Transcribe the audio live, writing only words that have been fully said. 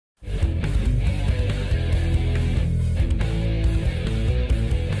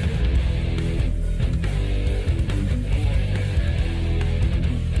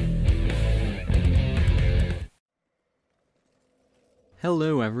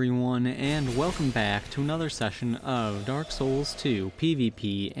Hello everyone, and welcome back to another session of Dark Souls 2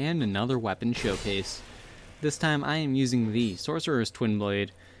 PvP and another weapon showcase. This time I am using the Sorcerer's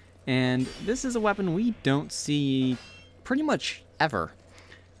Twinblade, and this is a weapon we don't see pretty much ever.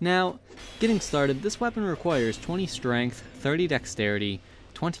 Now, getting started, this weapon requires 20 strength, 30 dexterity,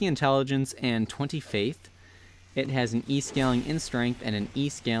 20 intelligence, and 20 faith. It has an E-scaling in strength and an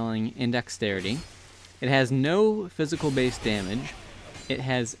E-scaling in dexterity. It has no physical base damage. It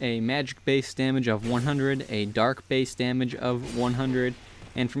has a magic base damage of 100, a dark base damage of 100,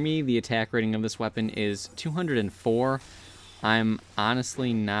 and for me, the attack rating of this weapon is 204. I'm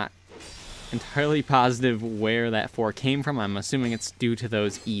honestly not entirely positive where that 4 came from. I'm assuming it's due to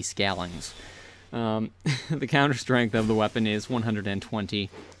those E-scalings. The counter strength of the weapon is 120,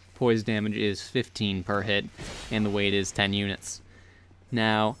 poise damage is 15 per hit, and the weight is 10 units.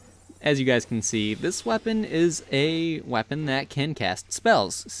 Now, as you guys can see, this weapon is a weapon that can cast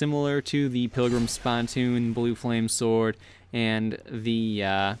spells, similar to the Pilgrim Spontoon, Blue Flame Sword, and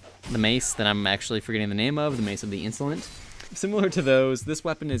the mace that I'm actually forgetting the name of, the Mace of the Insolent. Similar to those, this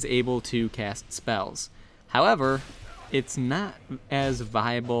weapon is able to cast spells. However, it's not as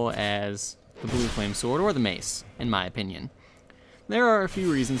viable as the Blue Flame Sword or the mace, in my opinion. There are a few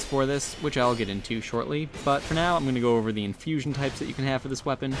reasons for this, which I'll get into shortly, but for now I'm going to go over the infusion types that you can have for this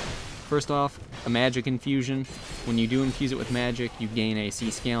weapon. First off, a magic infusion. When you do infuse it with magic, you gain a C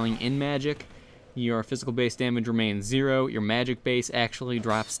scaling in magic. Your physical base damage remains 0, your magic base actually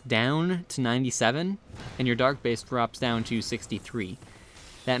drops down to 97, and your dark base drops down to 63.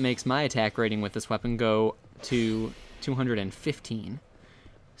 That makes my attack rating with this weapon go to 215.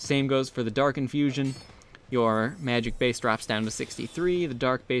 Same goes for the dark infusion. Your magic base drops down to 63, the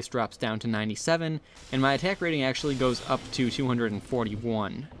dark base drops down to 97, and my attack rating actually goes up to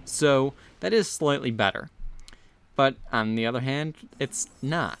 241. So that is slightly better. But on the other hand, it's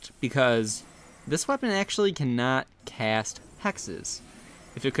not, because this weapon actually cannot cast hexes.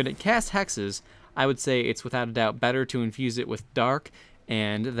 If it could cast hexes, I would say it's without a doubt better to infuse it with dark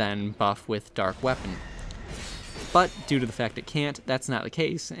and then buff with dark weapon. But due to the fact it can't, that's not the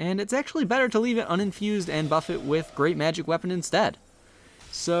case, and it's actually better to leave it uninfused and buff it with great magic weapon instead.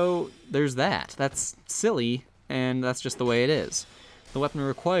 So there's that. That's silly, and that's just the way it is. The weapon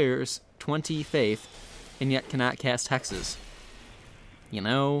requires 20 faith, and yet cannot cast hexes. You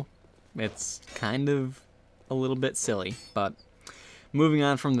know, it's kind of a little bit silly, but moving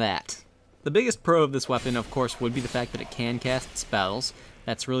on from that. The biggest pro of this weapon, of course, would be the fact that it can cast spells.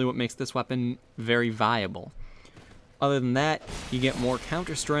 That's really what makes this weapon very viable. Other than that, you get more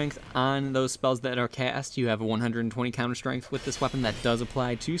counter strength on those spells that are cast. You have a 120 counter strength with this weapon that does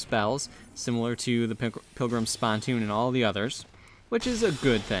apply to spells, similar to the Pilgrim Spontoon and all the others, which is a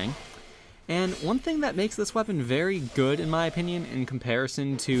good thing. And one thing that makes this weapon very good, in my opinion, in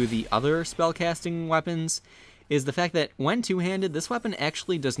comparison to the other spellcasting weapons, is the fact that when two-handed, this weapon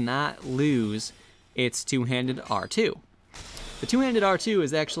actually does not lose its two-handed R2. The two-handed R2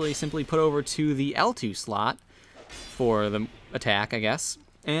 is actually simply put over to the L2 slot, for the attack, I guess,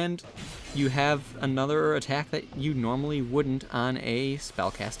 and you have another attack that you normally wouldn't on a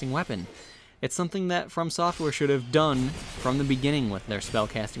spellcasting weapon. It's something that From Software should have done from the beginning with their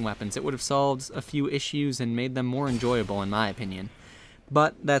spellcasting weapons. It would have solved a few issues and made them more enjoyable, in my opinion.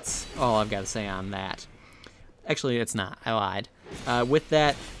 But that's all I've got to say on that. Actually, it's not. I lied. With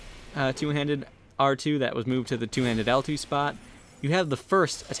that two-handed R2 that was moved to the two-handed L2 spot, you have the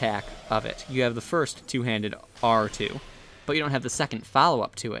first attack of it. You have the first two-handed R2, but you don't have the second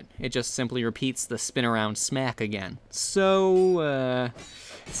follow-up to it. It just simply repeats the spin-around smack again. So,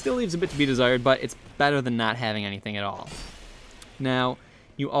 it still leaves a bit to be desired, but it's better than not having anything at all. Now,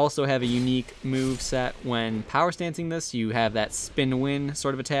 you also have a unique move set when power stancing this. You have that spin-to-win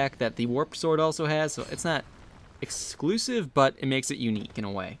sort of attack that the Warped Sword also has, so it's not exclusive, but it makes it unique in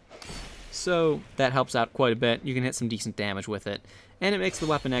a way. So that helps out quite a bit. You can hit some decent damage with it, and it makes the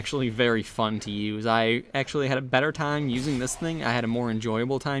weapon actually very fun to use. I actually had a better time using this thing. I had a more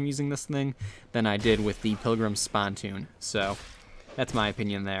enjoyable time using this thing than I did with the Pilgrim Spontoon. So that's my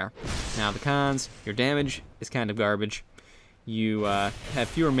opinion there. Now the cons, your damage is kind of garbage. You have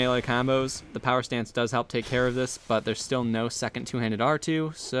fewer melee combos. The power stance does help take care of this, but there's still no second two-handed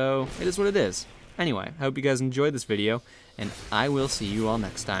R2, so it is what it is. Anyway, I hope you guys enjoyed this video, and I will see you all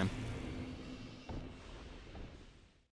next time.